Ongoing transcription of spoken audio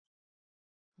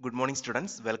Good morning,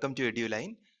 students. Welcome to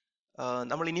EduLine.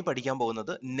 നമ്മൾ ഇനി പഠിക്കാൻ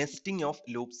പോകുന്നത് നെസ്റ്റിംഗ് ഓഫ്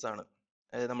ലൂപ്സ് ആണ്.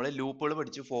 നമ്മൾ ലൂപ്പുകൾ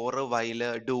പഠിച്ചു. ഫോർ, വൈല്,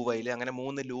 ഡു വൈല്, അങ്ങനെ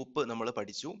 3 ലൂപ്പ് നമ്മൾ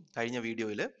പഠിച്ചു കഴിഞ്ഞ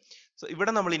വീഡിയോയിൽ. സോ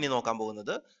ഇവിടെ നമ്മൾ ഇനി നോക്കാൻ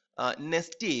പോകുന്നത്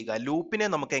നെസ്റ്റ് ചെയ്യുക. ലൂപ്പിനെ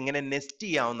നമുക്ക് എങ്ങനെ നെസ്റ്റ്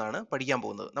ചെയ്യാവുന്നതാണ് പഠിക്കാൻ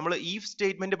പോകുന്നത്. നമ്മൾ ഈഫ്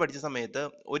സ്റ്റേറ്റ്മെന്റ് പഠിച്ച സമയത്ത്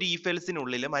ഒരു ഈഫ്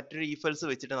എൽസിനുള്ളിൽ മറ്റൊരു ഈഫ് എൽസ്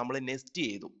വെച്ചിട്ട് നമ്മൾ നെസ്റ്റ്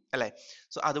ചെയ്തു അല്ലെ.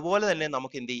 സോ അതുപോലെ തന്നെ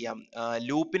നമുക്ക് എന്ത് ചെയ്യാം,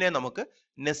 ലൂപ്പിനെ നമുക്ക്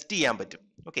നെസ്റ്റ് ചെയ്യാൻ പറ്റും.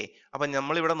 ഓക്കെ, അപ്പൊ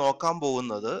നമ്മൾ ഇവിടെ നോക്കാൻ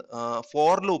പോകുന്നത്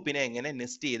ഫോർ ലൂപ്പിനെ എങ്ങനെ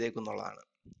നെസ്റ്റ് ചെയ്തേക്കുന്നുള്ളതാണ്.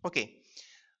 ഓക്കെ,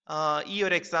 ഈ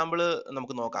ഒരു എക്സാമ്പിൾ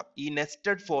നമുക്ക് നോക്കാം. ഈ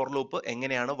നെസ്റ്റഡ് ഫോർ ലൂപ്പ്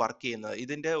എങ്ങനെയാണ് വർക്ക് ചെയ്യുന്നത്.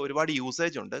 ഇതിന്റെ ഒരുപാട്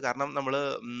യൂസേജ് ഉണ്ട്. കാരണം നമ്മൾ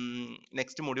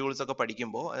നെക്സ്റ്റ് മൊഡ്യൂൾസ് ഒക്കെ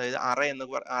പഠിക്കുമ്പോൾ, അതായത്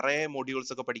അറേ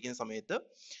മൊഡ്യൂൾസ് ഒക്കെ പഠിക്കുന്ന സമയത്ത്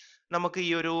നമുക്ക്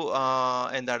ഈ ഒരു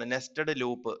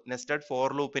നെസ്റ്റഡ് ഫോർ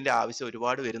ലൂപ്പിന്റെ ആവശ്യം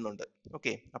ഒരുപാട് വരുന്നുണ്ട്.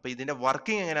 ഓക്കെ, അപ്പൊ ഇതിന്റെ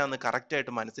വർക്കിംഗ് എങ്ങനെയാണെന്ന് കറക്റ്റ്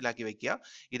ആയിട്ട് മനസ്സിലാക്കി വെക്കുക.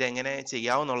 ഇതെങ്ങനെ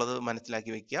ചെയ്യാവുന്നുള്ളത്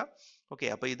മനസ്സിലാക്കി വെക്കുക. ഓക്കെ,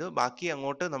 അപ്പൊ ഇത് ബാക്കി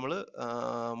അങ്ങോട്ട് നമ്മൾ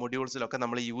മൊഡ്യൂൾസിലൊക്കെ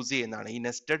നമ്മൾ യൂസ് ചെയ്യുന്നതാണ് ഈ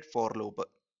നെസ്റ്റഡ് ഫോർ ലൂപ്പ്.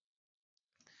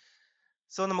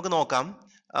 സോ നമുക്ക് നോക്കാം.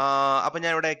 അപ്പൊ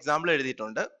ഞാൻ ഇവിടെ എക്സാമ്പിൾ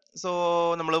എഴുതിയിട്ടുണ്ട്. സോ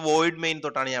നമ്മൾ വോയിഡ് മെയിൻ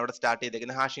തൊട്ടാണ് ഞാൻ ഇവിടെ സ്റ്റാർട്ട്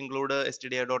ചെയ്തേക്കുന്നത്. ഹാഷ് ഇൻക്ലൂഡ്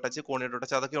stdio.h,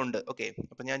 conio.h അതൊക്കെ ഉണ്ട്. ഓക്കെ,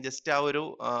 അപ്പൊ ഞാൻ ജസ്റ്റ് ആ ഒരു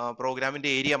പ്രോഗ്രാമിന്റെ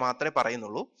ഏരിയ മാത്രമേ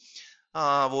പറയുന്നുള്ളൂ.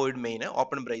 Void main,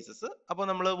 open braces. അപ്പോൾ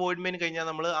നമ്മൾ വോയിഡ് മെയിൻ കഴിഞ്ഞാൽ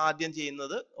നമ്മൾ ആദ്യം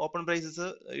ചെയ്യുന്നത് ഓപ്പൺ ബ്രേസസ്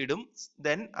ഇടും.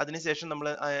 ദെൻ അതിനുശേഷം നമ്മൾ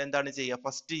എന്താണ് ചെയ്യുക,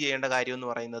 ഫസ്റ്റ് ചെയ്യേണ്ട കാര്യം എന്ന്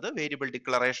പറയുന്നത് വേരിയബിൾ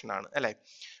ഡിക്ലറേഷൻ ആണ് അല്ലെ.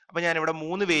 അപ്പൊ ഞാൻ ഇവിടെ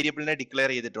 3 വേരിയബിളിനെ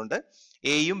ഡിക്ലെയർ ചെയ്തിട്ടുണ്ട്,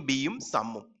 എയും ബിയും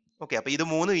സമ്മും. ഓക്കെ, അപ്പൊ ഇത്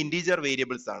 3 ഇന്റീജർ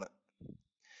വേരിയബിൾസ് ആണ്.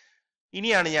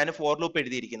 ഇനിയാണ് ഞാൻ ഫോർ ലൂപ്പ്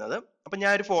എഴുതിയിരിക്കുന്നത്. അപ്പൊ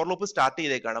ഞാൻ ഒരു for loop start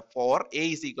ചെയ്തേക്കാണ്. Four A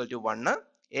is equal to 1,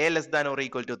 A less than or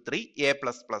equal to 3, A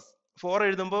plus plus. Four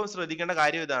എഴുതുമ്പോൾ ശ്രദ്ധിക്കേണ്ട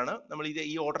കാര്യം ഇതാണ്, നമ്മൾ ഇത്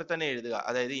ഈ ഓർഡർ തന്നെ എഴുതുക.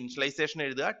 അതായത് ഇനിഷ്യലൈസേഷൻ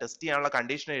എഴുതുക, ടെസ്റ്റ് ചെയ്യാനുള്ള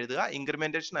കണ്ടീഷൻ എഴുതുക,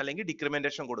 ഇൻക്രിമെന്റേഷൻ അല്ലെങ്കിൽ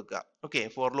ഡിക്രിമെന്റേഷൻ കൊടുക്കുക. ഓക്കെ,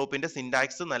 ഫോർ ലൂപ്പിന്റെ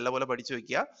സിന്റാക്സ് നല്ലപോലെ പഠിച്ചു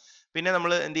വെക്കുക. പിന്നെ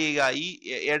നമ്മൾ എന്ത് ചെയ്യുക, ഈ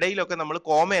ഇടയിലൊക്കെ നമ്മൾ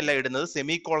കോമയല്ല ഇടുന്നത്,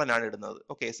 സെമി കോളൻ ആണ് ഇടുന്നത്.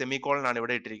 ഓക്കെ, സെമി കോളൻ ആണ്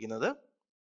ഇവിടെ ഇട്ടിരിക്കുന്നത്.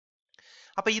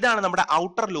 അപ്പൊ ഇതാണ് നമ്മുടെ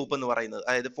ഔട്ടർ ലൂപ്പ് എന്ന് പറയുന്നത്.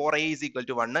 അതായത് four A is equal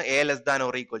to 1, A less than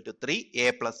or equal to 3, A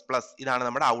plus plus. ഇതാണ്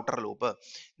നമ്മുടെ ഔട്ടർ ലൂപ്പ്.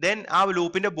 ദെൻ ആ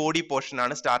ലൂപ്പിന്റെ ബോഡി പോർഷൻ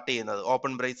ആണ് സ്റ്റാർട്ട് ചെയ്യുന്നത്.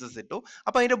 ഓപ്പൺ ബ്രേസസ് ഇട്ടു.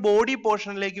 അപ്പൊ അതിന്റെ ബോഡി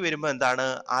പോർഷനിലേക്ക് വരുമ്പോൾ എന്താണ്,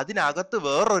 അതിനകത്ത്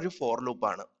വേറൊരു ഫോർ ലൂപ്പ്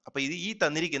ആണ്. അപ്പൊ ഇത് ഈ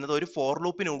തന്നിരിക്കുന്നത് ഒരു ഫോർ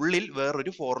ലൂപ്പിനുള്ളിൽ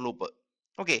വേറൊരു ഫോർ ലൂപ്പ്.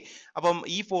 ഓക്കെ, അപ്പം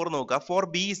ഈ ഫോർ നോക്കുക. Four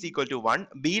B is equal to 1,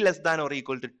 be less than or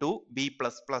equal to 2, B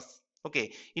plus plus. Okay,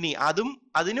 ഇനി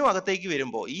അതിനും അകത്തേക്ക്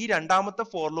വരുമ്പോൾ ഈ രണ്ടാമത്തെ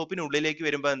ഫോർ ലൂപ്പിനുള്ളിലേക്ക്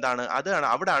വരുമ്പോൾ എന്താണ്,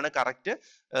 അവിടാണ് കറക്റ്റ്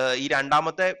ഈ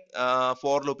രണ്ടാമത്തെ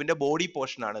ഫോർ ലൂപ്പിന്റെ ബോഡി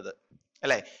പോർഷൻ ആണിത്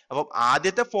അല്ലെ. അപ്പം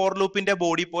ആദ്യത്തെ ഫോർ ലൂപ്പിന്റെ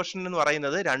ബോഡി പോർഷൻ എന്ന്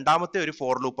പറയുന്നത് രണ്ടാമത്തെ ഒരു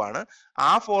ഫോർ ലൂപ്പ് ആണ്. ആ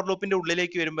ഫോർ ലൂപ്പിന്റെ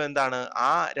ഉള്ളിലേക്ക് വരുമ്പോൾ എന്താണ്, ആ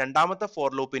രണ്ടാമത്തെ ഫോർ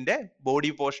ലൂപ്പിന്റെ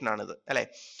ബോഡി പോർഷൻ ആണിത് അല്ലെ.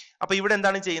 അപ്പൊ ഇവിടെ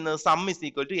എന്താണ് ചെയ്യുന്നത്, some is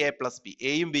equal to A plus B.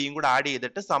 എയും ബിയും കൂടെ ആഡ്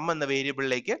ചെയ്തിട്ട് സം എന്ന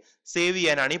വേരിയബിളിലേക്ക് സേവ്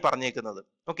ചെയ്യാനാണ് ഈ പറഞ്ഞേക്കുന്നത്.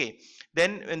 ഓക്കെ,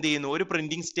 ദെൻ എന്ത് ചെയ്യുന്നു, ഒരു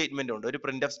പ്രിന്റിംഗ് സ്റ്റേറ്റ്മെന്റ് ഉണ്ട്, ഒരു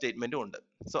പ്രിന്റ് എഫ് സ്റ്റേറ്റ്മെന്റും ഉണ്ട്.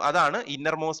 സോ അതാണ്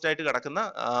ഇന്നർ മോസ്റ്റ് ആയിട്ട് കിടക്കുന്ന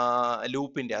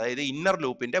ലൂപ്പിന്റെ, അതായത് ഇന്നർ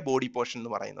ലൂപ്പിന്റെ ബോഡി പോർഷൻ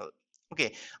എന്ന് പറയുന്നത്. ഓക്കെ,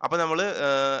 അപ്പൊ നമ്മള്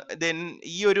ദെൻ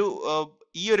ഈ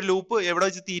ഒരു ലൂപ്പ് എവിടെ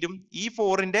വെച്ച് തീരും, ഈ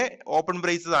ഫോറിന്റെ ഓപ്പൺ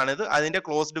ബ്രേസസ് ആണിത്, അതിന്റെ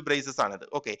ക്ലോസ്ഡ് ബ്രേസസ് ആണിത്.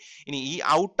 ഓക്കെ, ഇനി ഈ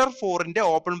ഔട്ടർ ഫോറിന്റെ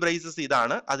ഓപ്പൺ ബ്രേസസ്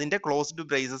ഇതാണ്, അതിന്റെ ക്ലോസ്ഡ്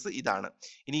ബ്രേസസ് ഇതാണ്.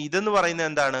 ഇനി ഇതെന്ന് പറയുന്നത്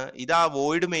എന്താണ്, ഇത് ആ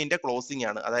വോയിഡ് മെയിന്റെ ക്ലോസിംഗ്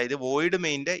ആണ്. അതായത് വോയിഡ്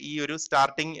മെയിന്റെ ഈ ഒരു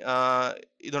സ്റ്റാർട്ടിങ്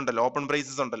ഇതുണ്ടല്ലോ, ഓപ്പൺ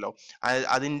ബ്രേസസ് ഉണ്ടല്ലോ,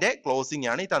 അതിന്റെ ക്ലോസിംഗ്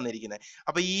ആണ് ഈ തന്നിരിക്കുന്നത്.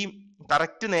 അപ്പൊ ഈ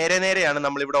കറക്റ്റ് നേരെയാണ്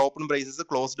നമ്മൾ ഇവിടെ ഓപ്പൺ ബ്രേസസ്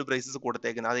ക്ലോസ്ഡ് ബ്രേസസ്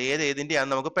കൊടുത്തേക്കുന്നത്. അത്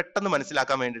ഏതിന്റെയാണെന്ന് നമുക്ക് പെട്ടെന്ന്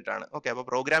മനസ്സിലാക്കാൻ വേണ്ടിയിട്ടാണ്. ഓക്കെ, അപ്പൊ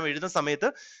പ്രോഗ്രാം എഴുതുന്ന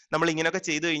സമയത്ത് നമ്മൾ ഇങ്ങനെയൊക്കെ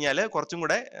ചെയ്തു കഴിഞ്ഞാൽ കുറച്ചും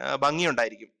കൂടെ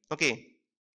ഭംഗിയുണ്ടായിരിക്കും. ഓക്കെ,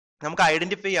 നമുക്ക്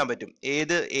ഐഡന്റിഫൈ ചെയ്യാൻ പറ്റും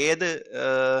ഏത്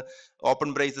ഓപ്പൺ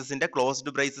ബ്രേസസിന്റെ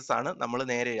ക്ലോസ്ഡ് ബ്രേസസ് ആണ് നമ്മൾ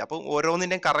നേരെ. അപ്പൊ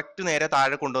ഓരോന്നിന്റെ കറക്റ്റ് നേരെ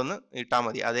താഴെ കൊണ്ടുവന്ന് ഇട്ടാൽ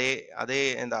മതി.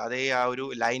 അതേ ആ ഒരു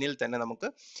ലൈനിൽ തന്നെ നമുക്ക്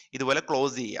ഇതുപോലെ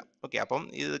ക്ലോസ് ചെയ്യാം. ഓക്കെ, അപ്പം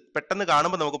ഇത് പെട്ടെന്ന്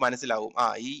കാണുമ്പോൾ നമുക്ക് മനസ്സിലാവും,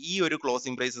 ഈ ഒരു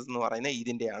ക്ലോസിംഗ് ബ്രേസസ് എന്ന് പറയുന്നത്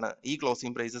ഇതിന്റെയാണ്, ഈ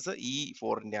ക്ലോസിംഗ് ബ്രേസസ് ഈ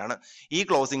ഫോറിന്റെ ആണ്, ഈ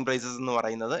ക്ലോസിംഗ് ബ്രേസസ് എന്ന്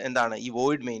പറയുന്നത് എന്താണ്, ഈ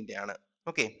വോയിഡ് മെയിന്റെ ആണ്.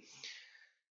 ഓക്കെ,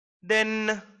 ദെൻ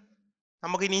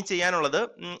നമുക്ക് ഇനി ചെയ്യാനുള്ളത്,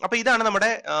 അപ്പൊ ഇതാണ് നമ്മുടെ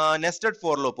നെസ്റ്റഡ്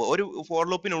ഫോർ ലൂപ്പ്. ഒരു ഫോർ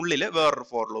ലൂപ്പിനുള്ളിൽ വേറൊരു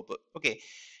ഫോർ ലൂപ്പ്. ഓക്കെ,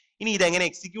 ഇനി ഇതെങ്ങനെ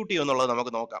എക്സിക്യൂട്ട് ചെയ്യും എന്നുള്ളത്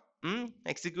നമുക്ക് നോക്കാം.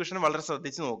 എക്സിക്യൂഷൻ വളരെ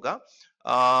ശ്രദ്ധിച്ച് നോക്കുക.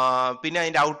 പിന്നെ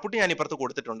അതിന്റെ ഔട്ട്പുട്ട് ഞാൻ ഇപ്പുറത്ത്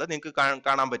കൊടുത്തിട്ടുണ്ട്, നിങ്ങൾക്ക്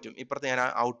കാണാൻ പറ്റും. ഇപ്പുറത്ത് ഞാൻ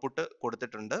ഔട്ട്പുട്ട്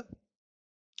കൊടുത്തിട്ടുണ്ട്.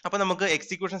 അപ്പൊ നമുക്ക്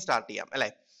എക്സിക്യൂഷൻ സ്റ്റാർട്ട് ചെയ്യാം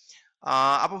അല്ലെ.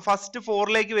 അപ്പൊ ഫസ്റ്റ്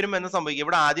ഫോറിലേക്ക് വരുമ്പോൾ എന്താ സംഭവിക്കുക,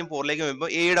 ഇവിടെ ആദ്യം ഫോറിലേക്ക് വരുമ്പോൾ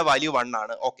എയുടെ വാല്യൂ 1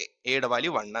 ആണ്. ഓക്കെ, എയുടെ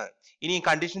വാല്യൂ 1. ഇനി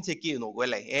കണ്ടീഷൻ ചെക്ക് ചെയ്ത് നോക്കൂ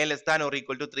അല്ലെ, A less than or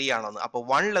equal to 3 ആണോന്ന്. അപ്പൊ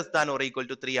 1 less than or equal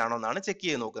to 3 ആണോന്നാണ് check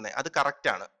ചെയ്ത് നോക്കുന്നത്. അത് കറക്റ്റ്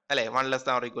ആണ് അല്ലെ, 1 less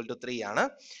than or equal to 3 ആണ്.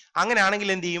 അങ്ങനെയാണെങ്കിൽ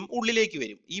എന്ത് ചെയ്യും, ഉള്ളിലേക്ക്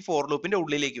വരും, ഈ ഫോർ ലൂപ്പിന്റെ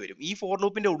ഉള്ളിലേക്ക് വരും. ഈ ഫോർ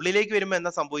ലൂപ്പിന്റെ ഉള്ളിലേക്ക് വരുമ്പോൾ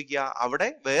എന്താ സംഭവിക്കുക, അവിടെ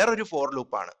വേറൊരു ഫോർ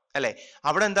ലൂപ്പ് ആണ് അല്ലെ.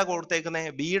 അവിടെ എന്താ കൊടുത്തേക്കുന്നത്,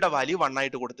 ബിയുടെ വാല്യൂ 1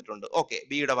 ആയിട്ട് കൊടുത്തിട്ടുണ്ട്. ഓക്കെ,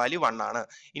 ബിയുടെ വാല്യൂ 1 ആണ്.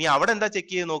 ഇനി അവിടെ എന്താ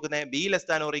ചെക്ക് ചെയ്ത് നോക്കുന്നത്, be less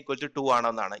than or equal to 2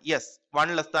 ആണോന്നാണ്. Yes,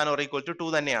 1 less than or equal to 2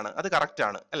 തന്നെയാണ്, അത് കറക്റ്റ്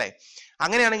ആണ് അല്ലെ.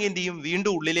 അങ്ങനെയാണെങ്കിൽ എന്ത് ചെയ്യും,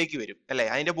 വീണ്ടും ഉള്ളിലേക്ക് വരും അല്ലെ,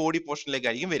 അതിന്റെ ബോഡി പോർഷനിലേക്ക്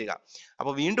ആയിരിക്കും വരിക.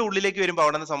 അപ്പൊ വീണ്ടും ഉള്ളിലേക്ക് വരുമ്പോൾ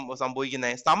അവിടെ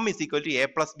സംഭവിക്കുന്നത് some is equal to A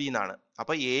plus B എന്നാണ്.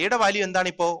 അപ്പൊ എയുടെ വാല്യൂ എന്താണ്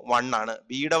ഇപ്പോ 1 ആണ്,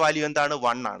 ബിയുടെ വാല്യൂ എന്താണ്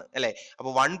 1 ആണ് അല്ലെ.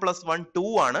 അപ്പൊ 1 + 1 2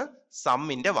 ആണ്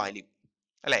സമ്മിന്റെ വാല്യൂ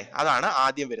അല്ലെ. അതാണ്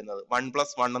ആദ്യം വരുന്നത്, 1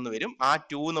 + 1 എന്ന് വരും. ആ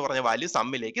 2 എന്ന് പറഞ്ഞ വാല്യൂ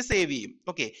സമ്മിലേക്ക് സേവ് ചെയ്യും.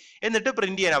 ഓക്കെ, എന്നിട്ട്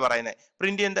പ്രിന്റ് ചെയ്യാനാ പറയുന്നത്.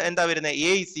 പ്രിന്റ് എന്താ വരുന്നത്,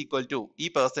 എ ഇസ് ഈക്വൽ ടു ഈ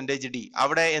പെർസെന്റേജ് ഡി,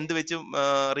 അവിടെ എന്ത് വെച്ച്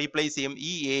റീപ്ലേസ് ചെയ്യും,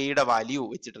 ഈ എയുടെ വാല്യൂ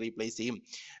വെച്ചിട്ട് റീപ്ലേസ് ചെയ്യും.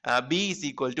 B is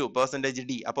equal two percentage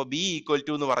D, അപ്പൊ ബി ഈക്വൽ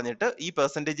ടു എന്ന് പറഞ്ഞിട്ട് ഈ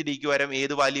പെർസെന്റേജ് ഡിക്ക് പകരം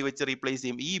ഏത് വാല്യൂ വെച്ച് റീപ്ലേസ്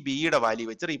ചെയ്യും, ഈ ബിയുടെ വാല്യൂ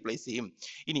വെച്ച് റീപ്ലേസ് ചെയ്യും.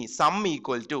 ഇനി സം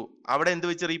ഈക്വൽ ടു, അവിടെ എന്ത്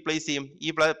വെച്ച് റീപ്ലേസ് ചെയ്യും,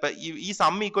 ഈ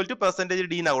some equal two percentage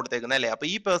D എന്നാ കൊടുത്തേക്കുന്നത് അല്ലെ. അപ്പൊ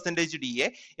ഈ പെർസെന്റേജ് ഡിയെ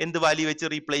എന്ത് വാല്യൂ വെച്ച്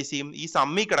റീപ്ലേസ് ചെയ്യും, ഈ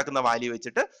സമ്മി കിടക്കുന്ന വാല്യൂ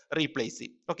വെച്ചിട്ട് റീപ്ലേസ്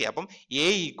ചെയ്യും. ഓക്കെ, അപ്പം A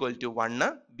equal to 1,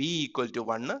 B equal to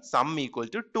 1, some equal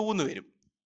to 2 എന്ന് വരും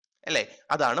അല്ലെ.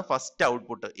 അതാണ് first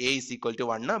output, A is equal to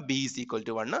 1, B is equal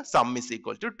to 1, some is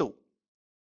equal to 2.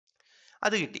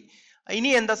 അത് കിട്ടി. ഇനി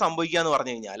എന്താ സംഭവിക്കുക എന്ന്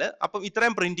പറഞ്ഞു കഴിഞ്ഞാൽ, അപ്പം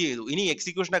ഇത്രയും പ്രിന്റ് ചെയ്തു. ഇനി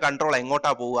എക്സിക്യൂഷന്റെ കൺട്രോൾ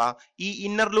എങ്ങോട്ടാ പോവുക, ഈ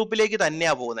ഇന്നർ ലൂപ്പിലേക്ക്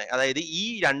തന്നെയാ പോകുന്നത്. അതായത് ഈ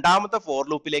രണ്ടാമത്തെ ഫോർ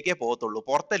ലൂപ്പിലേക്കേ പോകത്തുള്ളൂ,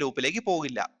 പുറത്തെ ലൂപ്പിലേക്ക്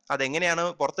പോകില്ല. അതെങ്ങനെയാണ്,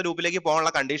 പുറത്തെ ലൂപ്പിലേക്ക്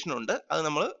പോകാനുള്ള കണ്ടീഷൻ ഉണ്ട്, അത്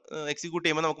നമ്മൾ എക്സിക്യൂട്ട്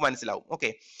ചെയ്യുമ്പോൾ നമുക്ക് മനസ്സിലാവും.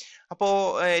 ഓക്കെ, അപ്പോ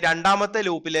രണ്ടാമത്തെ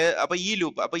ലൂപ്പില്, അപ്പൊ ഈ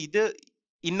ലൂപ്പ്, അപ്പൊ ഇത്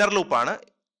ഇന്നർ ലൂപ്പാണ്.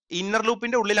 ഇന്നർ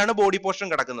ലൂപ്പിന്റെ ഉള്ളിലാണ് ബോഡി പോർഷൻ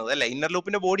കിടക്കുന്നത് അല്ലെ. ഇന്നർ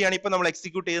ലൂപ്പിന്റെ ബോഡിയാണ് ഇപ്പൊ നമ്മൾ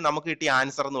എക്സിക്യൂട്ട് ചെയ്ത് നമുക്ക് കിട്ടിയ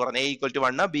ആൻസർ എന്ന് പറഞ്ഞാൽ A equal to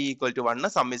 1, B equal to 1,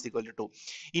 some is equal to 2.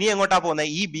 ഇനി എങ്ങോട്ടാ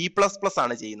പോകുന്നത്, ഈ ബി പ്ലസ് പ്ലസ്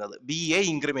ആണ് ചെയ്യുന്നത്, ബി എ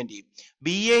ഇൻക്രിമെന്റ് ചെയ്യും.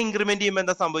 ബി എ ഇൻക്രിമെന്റ് ചെയ്യുമ്പോൾ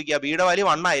എന്താ സംഭവിക്കുക, ബിയുടെ വാല്യൂ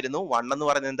 1 ആയിരുന്നു, 1 എന്ന്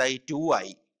പറയുന്നത് എന്തായി 2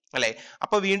 ആയി അല്ലെ.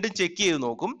 അപ്പൊ വീണ്ടും ചെക്ക് ചെയ്ത്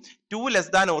നോക്കും, 2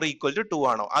 less than or equal to 2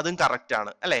 ആണോ, അതും കറക്റ്റ്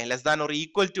ആണ് അല്ലെ. Less than or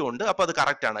equal to ഉണ്ട്, അപ്പൊ അത്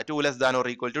കറക്റ്റ് ആണ്, 2 less than or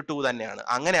equal to 2 തന്നെയാണ്.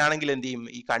 അങ്ങനെയാണെങ്കിൽ എന്ത് ചെയ്യും,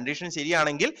 ഈ കണ്ടീഷൻ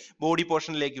ശരിയാണെങ്കിൽ ബോഡി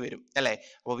പോർഷനിലേക്ക് വരും അല്ലെ.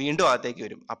 അപ്പൊ വീണ്ടും അകത്തേക്ക്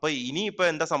വരും. അപ്പൊ ഇനി ഇപ്പൊ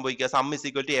എന്താ സംഭവിക്കുക, some is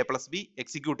equal to A plus B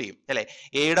execute ചെയ്യും അല്ലെ.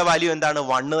 എയുടെ വാല്യൂ എന്താണ്,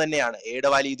 1 തന്നെയാണ്,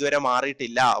 എയുടെ വാല്യൂ ഇതുവരെ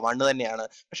മാറിയിട്ടില്ല, 1 തന്നെയാണ്.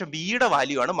 പക്ഷെ ബിയുടെ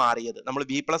വാല്യൂ ആണ് മാറിയത്, നമ്മൾ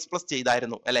ബി പ്ലസ് പ്ലസ്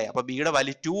ചെയ്തായിരുന്നു അല്ലെ. അപ്പൊ ബിയുടെ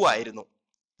വാല്യൂ 2 ആയിരുന്നു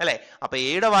അല്ലെ. അപ്പൊ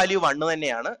എയുടെ വാല്യൂ 1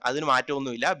 തന്നെയാണ്, അതിന്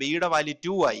മാറ്റമൊന്നുമില്ല, ബിയുടെ വാല്യൂ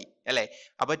 2 ആയി അല്ലെ.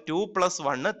 അപ്പൊ 2 +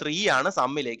 1 3 ആണ്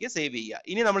സമ്മിലേക്ക് സേവ് ചെയ്യുക.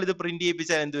 ഇനി നമ്മൾ ഇത് പ്രിന്റ്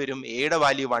ചെയ്യിപ്പിച്ചാൽ എന്ത് വരും, എയുടെ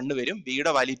വാല്യൂ 1 വരും,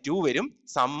 ബിയുടെ വാല്യൂ 2 വരും,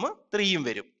 സം 3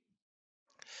 വരും.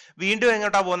 വീണ്ടും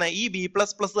എങ്ങോട്ടാ പോകുന്നത്, ഈ ബി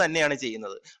പ്ലസ് പ്ലസ് തന്നെയാണ്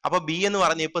ചെയ്യുന്നത്. അപ്പൊ ബി എന്ന്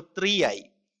പറഞ്ഞ ഇപ്പൊ 3 ആയി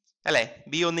അല്ലെ.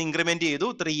 ബി ഒന്ന് ഇൻക്രിമെന്റ് ചെയ്തു,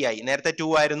 3 ആയി, നേരത്തെ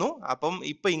 2 ആയിരുന്നു, അപ്പം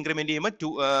ഇപ്പൊ ഇൻക്രിമെന്റ് ചെയ്യുമ്പോൾ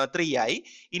 3 ആയി.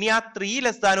 ഇനി ആ 3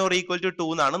 less than or equal to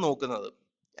 2 എന്നാണ് നോക്കുന്നത്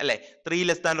അല്ലെ. 3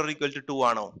 less than or equal to 2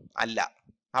 ആണോ, അല്ല,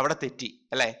 അവിടെ തെറ്റി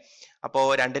അല്ലെ. അപ്പോ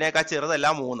 2നേക്കാൾ ചെറുതല്ല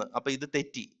 3, അപ്പൊ ഇത്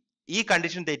തെറ്റി. ഈ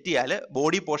കണ്ടീഷൻ തെറ്റിയാൽ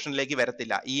ബോഡി പോർഷനിലേക്ക്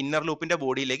വരത്തില്ല, ഈ ഇന്നർ ലൂപ്പിന്റെ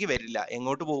ബോഡിയിലേക്ക് വരില്ല.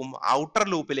 എങ്ങോട്ട് പോകും, ഔട്ടർ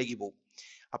ലൂപ്പിലേക്ക് പോകും.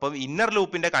 അപ്പം ഇന്നർ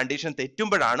ലൂപ്പിന്റെ കണ്ടീഷൻ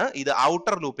തെറ്റുമ്പോഴാണ് ഇത്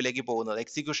ഔട്ടർ ലൂപ്പിലേക്ക് പോകുന്നത്,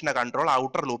 എക്സിക്യൂഷന്റെ കൺട്രോൾ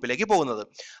ഔട്ടർ ലൂപ്പിലേക്ക് പോകുന്നത്.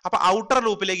 അപ്പൊ ഔട്ടർ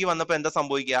ലൂപ്പിലേക്ക് വന്നപ്പോൾ എന്താ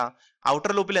സംഭവിക്കുക,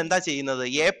 ഔട്ടർ ലൂപ്പിൽ എന്താ ചെയ്യുന്നത്,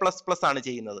 എ പ്ലസ് പ്ലസ് ആണ്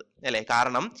ചെയ്യുന്നത് അല്ലെ.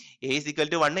 കാരണം A is equal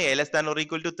to 1, A less than or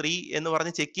equal to 3 എന്ന്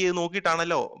പറഞ്ഞ് ചെക്ക് ചെയ്ത്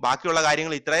നോക്കിയിട്ടാണല്ലോ ബാക്കിയുള്ള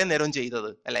കാര്യങ്ങൾ ഇത്രയും നേരം ചെയ്തത്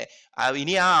അല്ലെ.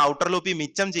 ഇനി ആ ഔട്ടർ ലൂപ്പിൽ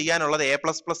മിച്ചം ചെയ്യാനുള്ളത് എ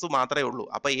പ്ലസ് പ്ലസ് മാത്രമേ ഉള്ളൂ.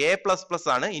 അപ്പൊ എ പ്ലസ്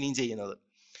പ്ലസ് ആണ് ഇനിയും ചെയ്യുന്നത്.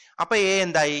 അപ്പൊ എ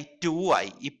എന്തായി, 2 ആയി.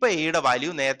 ഇപ്പൊ എയുടെ വാല്യൂ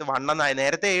നേരത്തെ 1 എന്നായി,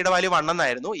 നേരത്തെ എയുടെ വാല്യൂ 1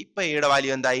 എന്നായിരുന്നു, ഇപ്പൊ എയുടെ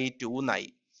വാല്യൂ എന്തായി 2 എന്നായി.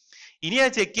 ഇനി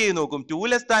ഞാൻ ചെക്ക് ചെയ്ത് നോക്കും, 2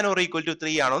 less than or equal to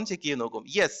 3 ആണോ എന്ന് ചെക്ക് ചെയ്ത് നോക്കും.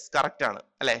 യെസ്, കറക്റ്റ് ആണ്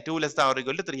അല്ലെ, 2 less than or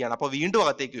equal to 3 ആണ്. അപ്പൊ വീണ്ടും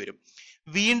അകത്തേക്ക് വരും.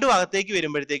 വീണ്ടും അകത്തേക്ക്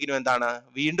വരുമ്പോഴത്തേക്കിനും എന്താണ്,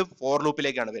 വീണ്ടും ഫോർ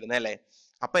ലൂപ്പിലേക്കാണ് വരുന്നത് അല്ലെ.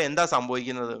 അപ്പൊ എന്താ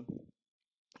സംഭവിക്കുന്നത്,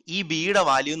 ഈ ബിയുടെ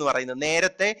വാല്യൂ എന്ന് പറയുന്നത്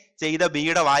നേരത്തെ ചെയ്ത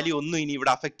ബിയുടെ വാല്യൂ ഒന്നും ഇനി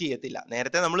ഇവിടെ അഫക്ട് ചെയ്യത്തില്ല.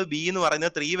 നേരത്തെ നമ്മൾ ബി എന്ന്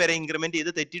പറയുന്നത് 3 വരെ ഇൻക്രിമെന്റ്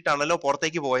ചെയ്ത് തെറ്റിട്ടാണല്ലോ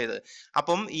പുറത്തേക്ക് പോയത്.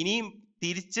 അപ്പം ഇനി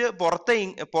തിരിച്ച്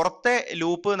പുറത്തെ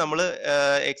ലൂപ്പ് നമ്മൾ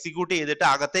എക്സിക്യൂട്ട് ചെയ്തിട്ട്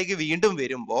അകത്തേക്ക് വീണ്ടും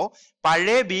വരുമ്പോ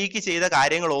പഴയ ബിക്ക് ചെയ്ത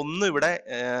കാര്യങ്ങളൊന്നും ഇവിടെ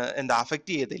എന്താ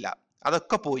അഫക്ട് ചെയ്യത്തില്ല,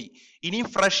 അതൊക്കെ പോയി. ഇനി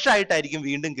ഫ്രഷ് ആയിട്ടായിരിക്കും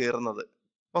വീണ്ടും കയറുന്നത്.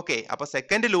 ഓക്കെ, അപ്പൊ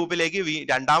സെക്കൻഡ് ലൂപ്പിലേക്ക്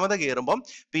രണ്ടാമത് കയറുമ്പം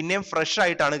പിന്നെയും ഫ്രഷ്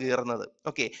ആയിട്ടാണ് കയറുന്നത്.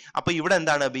 ഓക്കെ, അപ്പൊ ഇവിടെ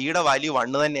എന്താണ്, ബിയുടെ വാല്യൂ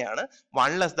 1 തന്നെയാണ്,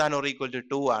 1 less than or equal to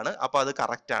 2 ആണ്. അപ്പൊ അത്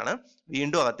കറക്റ്റ് ആണ്.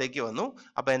 വീണ്ടും അകത്തേക്ക് വന്നു.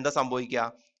 അപ്പൊ എന്താ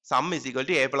സംഭവിക്കുക, some is equal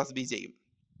to A plus B ചെയ്യും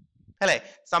അല്ലെ.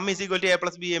 Some is equal to A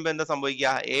plus B ചെയ്യുമ്പോൾ എന്താ സംഭവിക്കുക,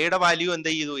 എയുടെ വാല്യൂ എന്ത്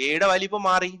ചെയ്തു, എയുടെ വാല്യൂ ഇപ്പൊ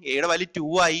മാറി, എയുടെ വാല്യൂ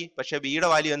 2 ആയി, പക്ഷെ ബിയുടെ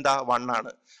വാല്യൂ എന്താ 1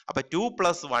 ആണ്. അപ്പൊ 2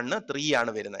 + 1 3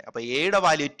 ആണ് വരുന്നത്. അപ്പൊ എയുടെ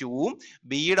വാല്യൂ 2ഉം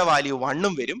ബിയുടെ വാല്യൂ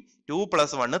 1ഉം വരും, 2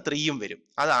 + 1 3ഉം വരും.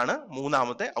 അതാണ്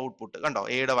മൂന്നാമത്തെ ഔട്ട്പുട്ട്. കണ്ടോ,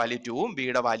 എയുടെ വാല്യൂ 2ഉം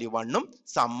ബിയുടെ വാല്യൂ 1ഉം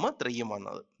സം 3ഉം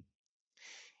വന്നത്.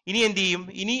 ഇനി എന്ത് ചെയ്യും,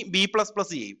 ഇനി ബി പ്ലസ്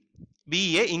പ്ലസ് ചെയ്യും, ബി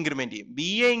എ ഇൻക്രിമെന്റ് ചെയ്യും. ബി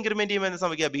എ ഇൻക്രിമെന്റ് ചെയ്യുമ്പോൾ എന്താ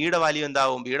സംഭവിക്കുക, ബിയുടെ വാല്യൂ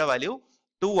എന്താവും, ബിയുടെ വാല്യൂ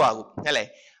 2 ആകും അല്ലെ.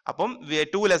 അപ്പം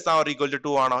 2 less than or equal to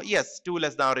 2 ആണോ, yes, 2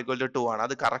 less than or equal to 2 ആണ്,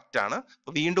 അത് കറക്റ്റ് ആണ്.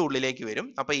 വീണ്ടും ഉള്ളിലേക്ക് വരും.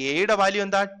 അപ്പൊ എയുടെ വാല്യൂ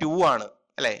എന്താ 2 ആണ്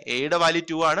അല്ലെ, എയുടെ വാല്യൂ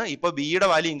 2 ആണ്. ഇപ്പൊ ബിയുടെ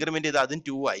വാല്യൂ ഇൻക്രിമെന്റ് ചെയ്ത് അതും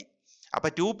 2 ആയി. അപ്പൊ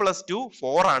 2 + 2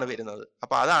 4 ആണ് വരുന്നത്.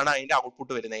 അപ്പൊ അതാണ് അതിന്റെ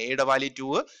ഔട്ട്പുട്ട് വരുന്നത്. എയുടെ വാല്യൂ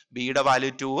 2, ബിയുടെ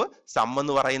വാല്യൂ 2, സം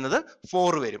എന്ന് പറയുന്നത്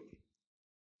 4 വരും.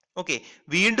 ഓക്കെ,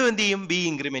 വീണ്ടും എന്ത് ചെയ്യും? ബി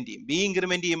ഇൻക്രിമെന്റ് ചെയ്യും. ബി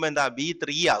ഇൻക്രിമെന്റ് ചെയ്യുമ്പോൾ എന്താ? ബി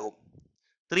 3 ആകും.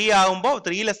 3 ആകുമ്പോൾ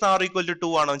 3 ≤ 2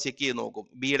 ആണോ ചെക്ക് ചെയ്ത് നോക്കും.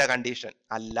 ബിയുടെ കണ്ടീഷൻ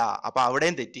അല്ല, അപ്പൊ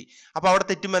അവിടെയും തെറ്റി. അപ്പൊ അവിടെ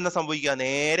തെറ്റുമ്പോൾ എന്താ സംഭവിക്കുക?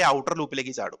 നേരെ ഔട്ടർ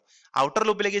ലൂപ്പിലേക്ക് ചാടും. ഔട്ടർ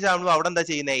ലൂപ്പിലേക്ക് ചാടുമ്പോൾ അവിടെ എന്താ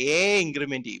ചെയ്യുന്നത്? എ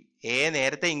ഇൻക്രിമെന്റ് ചെയ്യും. എ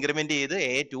നേരത്തെ ഇൻക്രിമെന്റ് ചെയ്ത്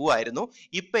എ 2 ആയിരുന്നു,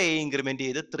 ഇപ്പൊ എ ഇൻക്രിമെന്റ്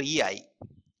ചെയ്ത് 3 ആയി.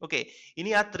 ഓക്കെ, ഇനി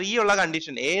ആ 3 ഉള്ള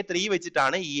കണ്ടീഷൻ എ 3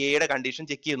 വെച്ചിട്ടാണ് ഈ എയുടെ കണ്ടീഷൻ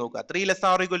ചെക്ക് ചെയ്ത് നോക്കുക. 3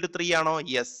 ≤ 3 ആണോ?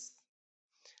 യെസ്.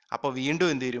 അപ്പൊ വീണ്ടും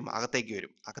എന്ത് വരും? അകത്തേക്ക്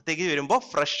വരും. അകത്തേക്ക് വരുമ്പോൾ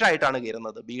ഫ്രഷ് ആയിട്ടാണ്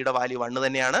കയറുന്നത്. ബിയുടെ വാല്യൂ 1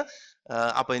 തന്നെയാണ്.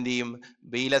 അപ്പൊ എന്ത് ചെയ്യും?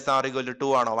 ബി ≤ 2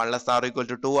 ആണോ? 1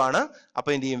 ≤ 2 ആണ്. അപ്പൊ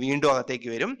എന്ത് ചെയ്യും? വീണ്ടും അകത്തേക്ക്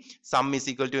വരും. സം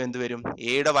 = എന്ത് വരും?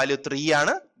 എയുടെ വാല്യൂ 3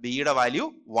 ആണ്, ബിയുടെ വാല്യൂ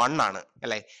 1 ആണ്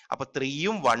അല്ലെ? അപ്പൊ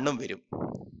 3ഉം 1ഉം വരും.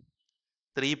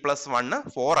 3 + 1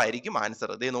 4 ആയിരിക്കും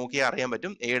ആൻസർ. ഇത് നോക്കിയാൽ അറിയാൻ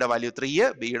പറ്റും. എയുടെ വാല്യൂ 3,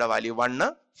 ബിയുടെ വാല്യൂ 1,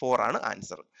 4 ആണ്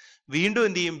ആൻസർ. വീണ്ടും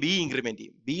എന്ത് ചെയ്യും? ബി ഇൻക്രിമെന്റ്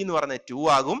ചെയ്യും. ബി എന്ന് പറഞ്ഞ 2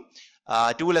 ആകും.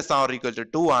 2 ≤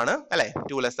 2 ആണ് അല്ലെ?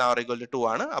 2 ≤ 2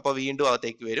 ആണ്. അപ്പൊ വീണ്ടും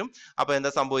അകത്തേക്ക് വരും. അപ്പൊ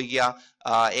എന്താ സംഭവിക്കുക?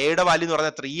 എയുടെ വാല്യൂ എന്ന്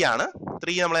പറഞ്ഞാൽ 3 ആണ്.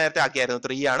 3 നമ്മൾ നേരത്തെ ആക്കിയായിരുന്നു,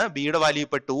 3 ആണ്. ബിയുടെ വാല്യൂ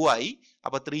ഇപ്പൊ 2 ആയി.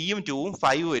 അപ്പൊ 3ഉം 2ഉം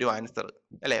 5 വരും ആൻസർ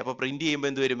അല്ലെ? അപ്പൊ പ്രിന്റ്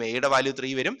ചെയ്യുമ്പോൾ എന്ത് വരും? എയുടെ വാല്യൂ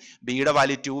 3 വരും, ബിയുടെ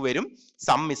വാല്യൂ 2 വരും,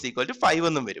 സം = 5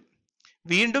 എന്നും വരും.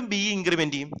 വീണ്ടും ബി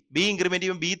ഇൻക്രിമെന്റ് ചെയ്യും. ബി ഇൻക്രിമെന്റ്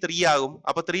ചെയ്യുമ്പോൾ ബി 3 ആകും.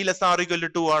 അപ്പൊ 3 ≤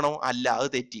 2 ആണോ? അല്ല, അത്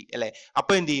തെറ്റി അല്ലെ?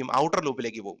 അപ്പൊ എന്ത് ചെയ്യും? ഔട്ടർ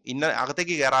ലൂപ്പിലേക്ക് പോകും.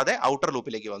 അകത്തേക്ക് കയറാതെ ഔട്ടർ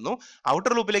ലൂപ്പിലേക്ക് വന്നു.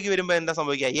 ഔട്ടർ ലൂപ്പിലേക്ക് വരുമ്പോൾ എന്താ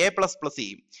സംഭവിക്കുക? A++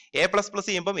 ചെയ്യും. A++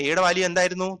 ചെയ്യുമ്പോൾ എയുടെ വാല്യൂ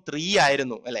എന്തായിരുന്നു? 3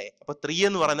 ആയിരുന്നു അല്ലെ? അപ്പൊ 3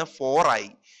 എന്ന് പറയുന്നത് 4 ആയി.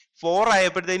 4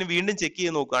 ആയപ്പോഴത്തേനും വീണ്ടും ചെക്ക്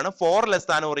ചെയ്ത് നോക്കുകയാണ്. 4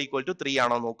 ≤ 3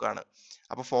 ആണോ നോക്കുകയാണ്.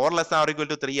 അപ്പൊ 4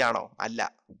 ≤ 3 ആണോ? അല്ല,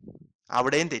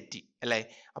 അവിടെയും തെറ്റി അല്ലെ?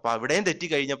 അപ്പൊ അവിടെയും തെറ്റി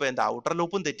കഴിഞ്ഞപ്പോ എന്താ? ഔട്ടർ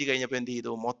ലൂപ്പും തെറ്റി കഴിഞ്ഞപ്പോ എന്ത്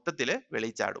ചെയ്തു? മൊത്തത്തില്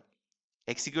വെളിച്ചാടും.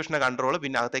 എക്സിക്യൂഷന്റെ കൺട്രോൾ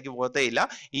പിന്നെ അകത്തേക്ക് പോകത്തേ ഇല്ല.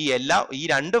 ഈ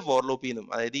രണ്ട് ഫോർ ലൂപ്പിൽ നിന്നും,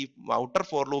 അതായത് ഈ ഔട്ടർ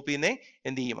ഫോർ ലൂപ്പിൽ നിന്ന്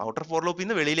എന്ത് ചെയ്യും? ഔട്ടർ ഫോർ ലൂപ്പിൽ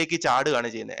നിന്ന് വെളിയിലേക്ക്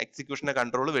ചാടുകയാണ് ചെയ്യുന്നത്. എക്സിക്യൂഷന്റെ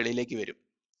കൺട്രോൾ വെളിയിലേക്ക് വരും.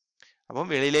 അപ്പം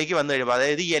വെളിയിലേക്ക് വന്നു കഴിയുമ്പോൾ,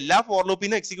 അതായത് ഈ എല്ലാ ഫോർ ലൂപ്പിൽ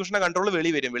നിന്നും എക്സിക്യൂഷന്റെ കൺട്രോൾ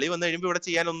വെളി വരും. വെളി വന്നു കഴിയുമ്പോൾ ഇവിടെ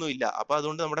ചെയ്യാനൊന്നും ഇല്ല. അപ്പൊ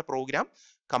അതുകൊണ്ട് നമ്മുടെ പ്രോഗ്രാം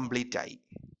കംപ്ലീറ്റ് ആയി.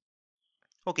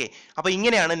 ഓക്കെ, അപ്പൊ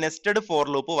ഇങ്ങനെയാണ് നെസ്റ്റഡ് ഫോർ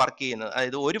ലൂപ്പ് വർക്ക് ചെയ്യുന്നത്.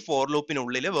 അതായത് ഒരു ഫോർ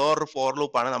ലൂപ്പിനുള്ളിൽ വേറൊരു ഫോർ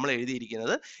ലൂപ്പാണ് നമ്മൾ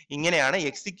എഴുതിയിരിക്കുന്നത്. ഇങ്ങനെയാണ്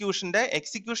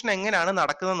എക്സിക്യൂഷൻ എങ്ങനെയാണ്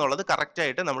നടക്കുന്നത് എന്നുള്ളത് കറക്റ്റ്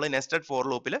ആയിട്ട് നമ്മൾ നെസ്റ്റഡ് ഫോർ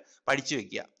ലൂപ്പിൽ പഠിച്ചു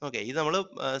വെക്കുക. ഓക്കെ, ഇത് നമ്മൾ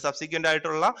സബ്സിക്വന്റ്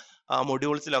ആയിട്ടുള്ള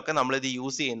മൊഡ്യൂൾസിലൊക്കെ നമ്മൾ ഇത്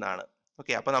യൂസ് ചെയ്യുന്നതാണ്.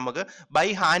 ഓക്കെ, അപ്പൊ നമുക്ക് ബൈ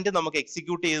ഹാൻഡ് നമുക്ക്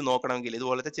എക്സിക്യൂട്ട് ചെയ്ത് നോക്കണമെങ്കിൽ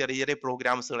ഇതുപോലത്തെ ചെറിയ ചെറിയ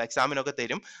പ്രോഗ്രാംസുകൾ എക്സാമിനൊക്കെ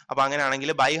തരും. അപ്പൊ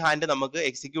അങ്ങനെയാണെങ്കിൽ ബൈ ഹാൻഡ് നമുക്ക്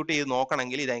എക്സിക്യൂട്ട് ചെയ്ത്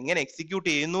നോക്കണമെങ്കിൽ ഇത് എങ്ങനെ എക്സിക്യൂട്ട്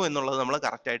ചെയ്യുന്നു എന്നുള്ളത് നമ്മൾ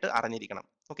കറക്റ്റ് ആയിട്ട് അറിഞ്ഞിരിക്കണം.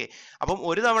 ഓക്കെ, അപ്പം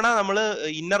ഒരു തവണ നമ്മൾ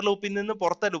ഇന്നർ ലൂപ്പിൽ നിന്ന്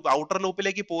ഔട്ടർ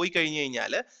ലൂപ്പിലേക്ക് പോയി കഴിഞ്ഞു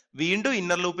കഴിഞ്ഞാൽ വീണ്ടും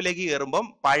ഇന്നർ ലൂപ്പിലേക്ക് കയറുമ്പം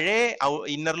പഴയ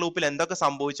ഇന്നർ ലൂപ്പിൽ എന്തൊക്കെ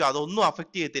സംഭവിച്ചോ അതൊന്നും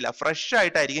അഫക്ട് ചെയ്യത്തില്ല. ഫ്രഷ്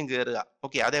ആയിട്ടായിരിക്കും കയറുക.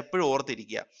 ഓക്കെ, അത് എപ്പോഴും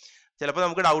ഓർത്തിരിക്കുക. ചിലപ്പോൾ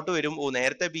നമുക്ക് ഡൗട്ട് വരും,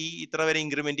 നേരത്തെ ബി ഇത്ര വരെ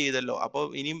ഇൻക്രിമെന്റ് ചെയ്തല്ലോ, അപ്പോൾ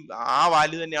ഇനിയും ആ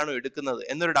വാല്യൂ തന്നെയാണോ എടുക്കുന്നത്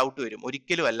എന്നൊരു ഡൗട്ട് വരും.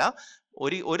 ഒരിക്കലും അല്ല.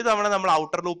 ഒരു തവണ നമ്മൾ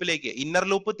ഔട്ടർ ലൂപ്പിലേക്ക്, ഇന്നർ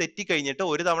ലൂപ്പ് തെറ്റി കഴിഞ്ഞിട്ട്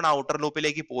ഒരു തവണ ഔട്ടർ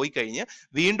ലൂപ്പിലേക്ക് പോയി കഴിഞ്ഞ്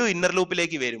വീണ്ടും ഇന്നർ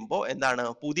ലൂപ്പിലേക്ക് വരുമ്പോൾ എന്താണ്?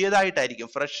 പുതിയതായിട്ടായിരിക്കും,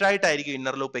 ഫ്രഷ് ആയിട്ടായിരിക്കും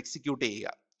ഇന്നർ ലൂപ്പ് എക്സിക്യൂട്ട്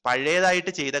ചെയ്യുക.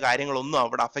 പഴയതായിട്ട് ചെയ്ത കാര്യങ്ങളൊന്നും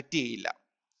അവിടെ അഫക്റ്റ് ചെയ്യില്ല.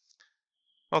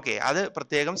 ഓക്കെ, അത്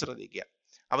പ്രത്യേകം ശ്രദ്ധിക്കുക.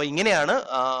 അപ്പൊ ഇങ്ങനെയാണ്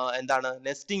എന്താണ്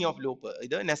നെസ്റ്റിംഗ് ഓഫ് ലൂപ്പ്.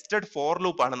 ഇത് നെസ്റ്റഡ് ഫോർ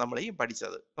ലൂപ്പ് ആണ് നമ്മൾ ഈ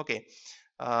പഠിച്ചത്. ഓക്കെ,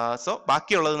 സോ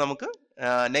ബാക്കിയുള്ളത് നമുക്ക്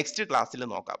നെക്സ്റ്റ് ക്ലാസ്സിൽ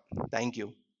നോക്കാം. Thank you.